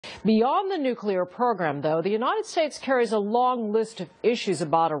Beyond the nuclear program, though, the United States carries a long list of issues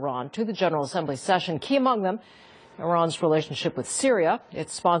about Iran to the General Assembly session, key among them Iran's relationship with Syria,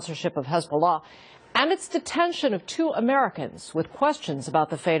 its sponsorship of Hezbollah, and its detention of 2 Americans with questions about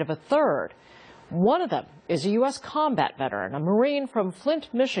the fate of a third. One of them is a U.S. combat veteran, a Marine from Flint,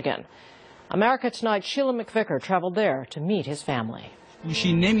 Michigan. America Tonight's Sheila McVicker traveled there to meet his family.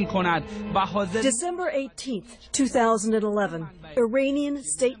 December 18th, 2011, Iranian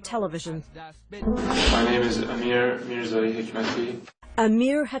state television. My name is Amir Hekmati.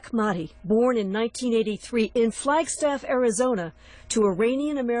 Amir Hekmati, born in 1983 in Flagstaff, Arizona, to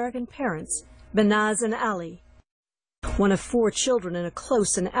Iranian-American parents, Behnaz and Ali. One of 4 children in a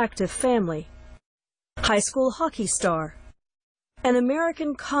close and active family. High school hockey star. An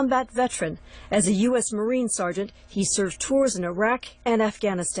American combat veteran. As a U.S. Marine sergeant, he served tours in Iraq and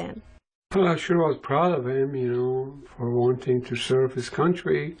Afghanistan. Well, I sure was proud of him, for wanting to serve his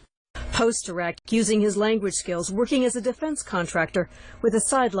country. Post-Iraq, using his language skills, working as a defense contractor with a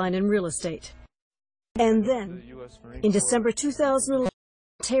sideline in real estate. And then, in December 2011,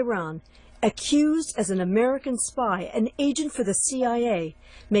 Tehran, accused as an American spy, an agent for the CIA,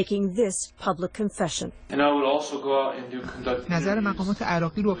 making this public confession. And I will also go out and do conduct interviews.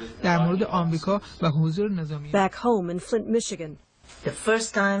 Back home in Flint, Michigan. The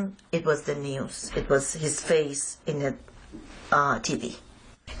first time it was the news. It was his face in the TV.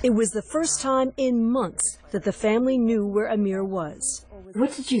 It was the first time in months that the family knew where Amir was.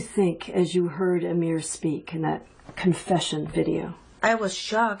 What did you think as you heard Amir speak in that confession video? I was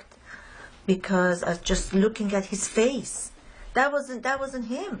shocked because I was just looking at his face. That wasn't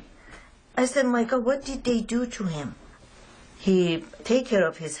him. I said, my God, what did they do to him? He take care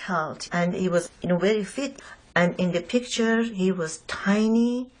of his health, and he was very fit. And in the picture, he was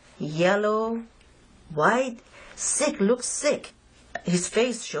tiny, yellow, white, sick, looks sick. His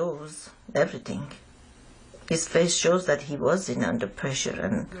face shows everything. His face shows that he was under pressure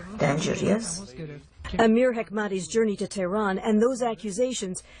and danger, yes. Amir Hekmati's journey to Tehran and those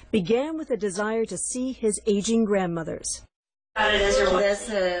accusations began with a desire to see his aging grandmothers. That's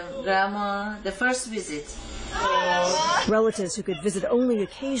Grandma, the first visit. Relatives who could visit only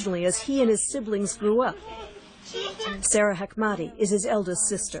occasionally as he and his siblings grew up. Sarah Hekmati is his eldest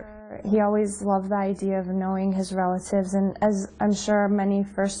sister. He always loved the idea of knowing his relatives, and as I'm sure many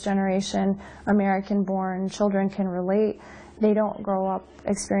first-generation American-born children can relate, they don't grow up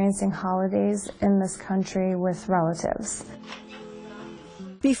experiencing holidays in this country with relatives.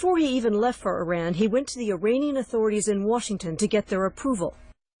 Before he even left for Iran, he went to the Iranian authorities in Washington to get their approval.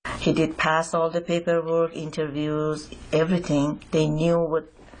 He did pass all the paperwork, interviews, everything. They knew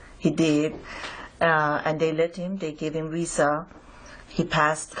what he did, and they let him, they gave him visa. He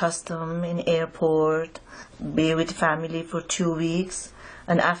passed custom in airport, be with family for 2 weeks,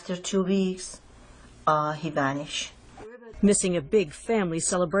 and after 2 weeks, he vanished. Missing a big family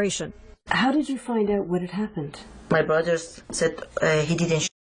celebration. How did you find out what had happened? My brothers said he didn't show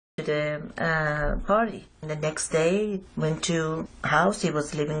to the party. And the next day, went to house. He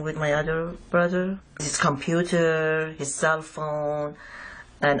was living with my other brother. His computer, his cell phone,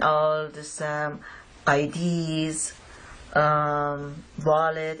 and all this IDs,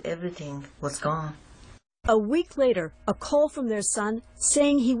 wallet, everything was gone. A week later, a call from their son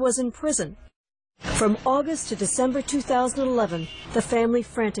saying he was in prison. From August to December 2011, the family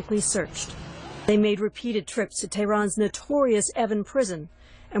frantically searched. They made repeated trips to Tehran's notorious Evin prison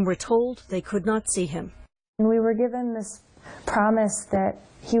and were told they could not see him. We were given this promise that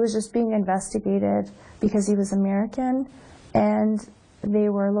he was just being investigated because he was American, and they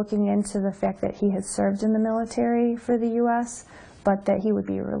were looking into the fact that he had served in the military for the U.S., but that he would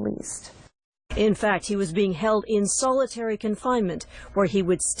be released. In fact, he was being held in solitary confinement, where he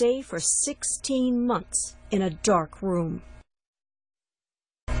would stay for 16 months in a dark room.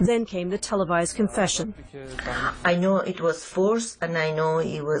 Then came the televised confession. I know it was forced, and I know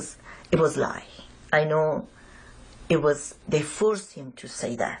it was lie. I know they forced him to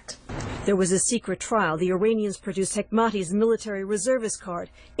say that. There was a secret trial. The Iranians produced Hekmati's military reservist card,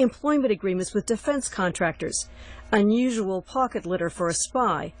 employment agreements with defense contractors, unusual pocket litter for a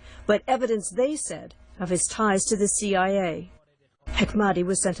spy, but evidence, they said, of his ties to the CIA. Hekmati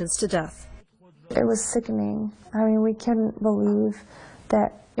was sentenced to death. It was sickening. I mean, we couldn't believe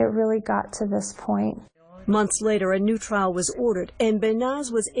that it really got to this point. Months later, a new trial was ordered, and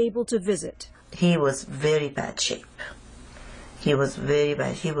Behnaz was able to visit. He was very bad shape. He was very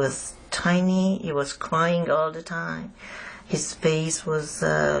bad. He was tiny. He was crying all the time. His face was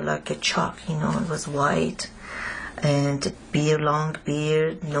like a chalk, it was white. And long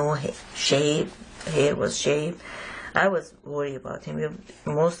beard, no shave. Hair was shaved. I was worried about him.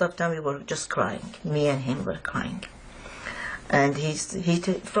 Most of the time we were just crying. Me and him were crying. And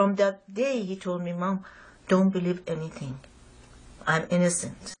from that day he told me, Mom, don't believe anything. I'm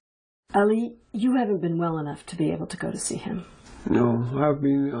innocent. Ali, you haven't been well enough to be able to go to see him. No, I've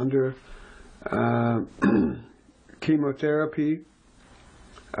been under chemotherapy.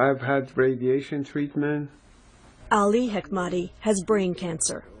 I've had radiation treatment. Ali Hekmati has brain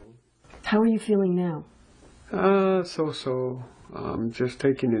cancer. How are you feeling now? So. I'm just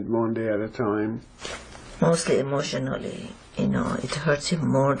taking it one day at a time. Mostly emotionally, it hurts him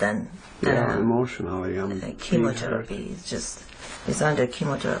more than emotionally. Chemotherapy. He's under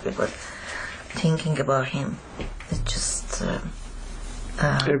chemotherapy, but thinking about him, it's just...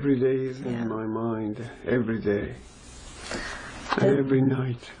 every day is in my mind, every day, and every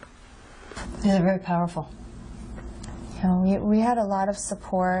night. These are very powerful. We had a lot of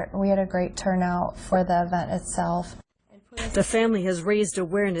support. We had a great turnout for the event itself. The family has raised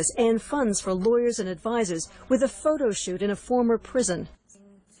awareness and funds for lawyers and advisors with a photo shoot in a former prison.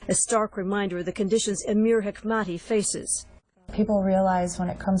 A stark reminder of the conditions Amir Hekmati faces. People realize when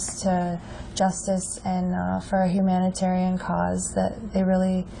it comes to justice and for a humanitarian cause that they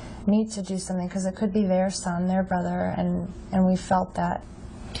really need to do something, because it could be their son, their brother, and we felt that.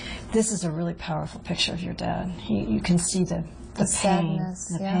 This is a really powerful picture of your dad. You can see the pain, sadness,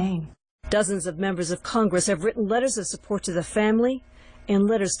 the pain. Dozens of members of Congress have written letters of support to the family and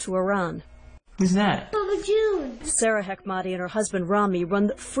letters to Iran. Who's that? Sarah Hekmati and her husband Rami run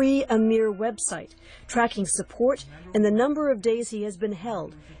the Free Amir website, tracking support and the number of days he has been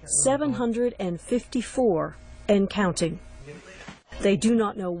held, 754 and counting. They do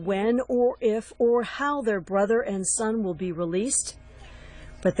not know when or if or how their brother and son will be released,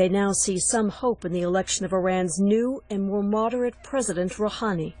 but they now see some hope in the election of Iran's new and more moderate President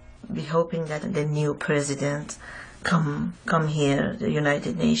Rouhani. We're hoping that the new president come here, the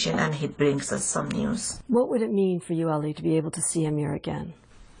United Nations, and he brings us some news. What would it mean for you, Ali, to be able to see Amir again?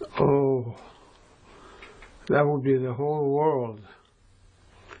 Oh, that would be the whole world.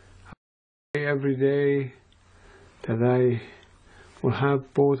 Every day that I will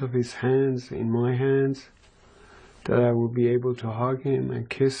have both of his hands in my hands, that I will be able to hug him and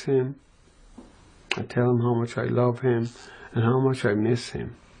kiss him, and tell him how much I love him and how much I miss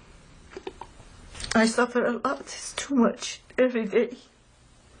him. I suffer a lot. It's too much every day.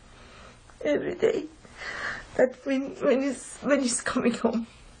 Every day. That when he's coming home,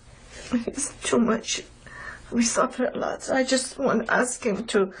 it's too much. We suffer a lot. I just want to ask him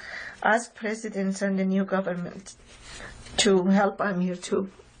to ask presidents and the new government to help Amir to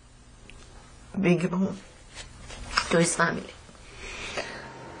bring him home to his family.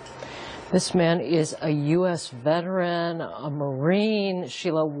 This man is a U.S. veteran, a Marine.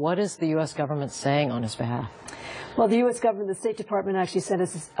 Sheila, what is the U.S. government saying on his behalf? Well, the U.S. government, the State Department actually sent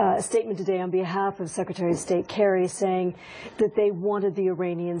us a statement today on behalf of Secretary of State Kerry saying that they wanted the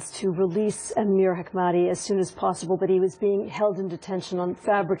Iranians to release Amir Hekmati as soon as possible, but he was being held in detention on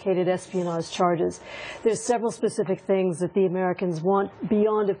fabricated espionage charges. There's several specific things that the Americans want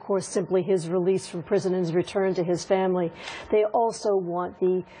beyond, of course, simply his release from prison and his return to his family. They also want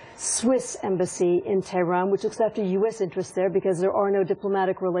the Swiss embassy in Tehran, which looks after U.S. interests there because there are no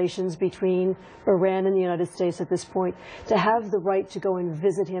diplomatic relations between Iran and the United States at this point, to have the right to go and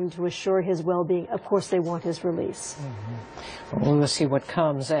visit him to assure his well-being. Of course, they want his release. Well, we'll see what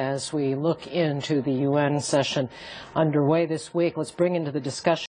comes as we look into the UN session underway this week. Let's bring into the discussion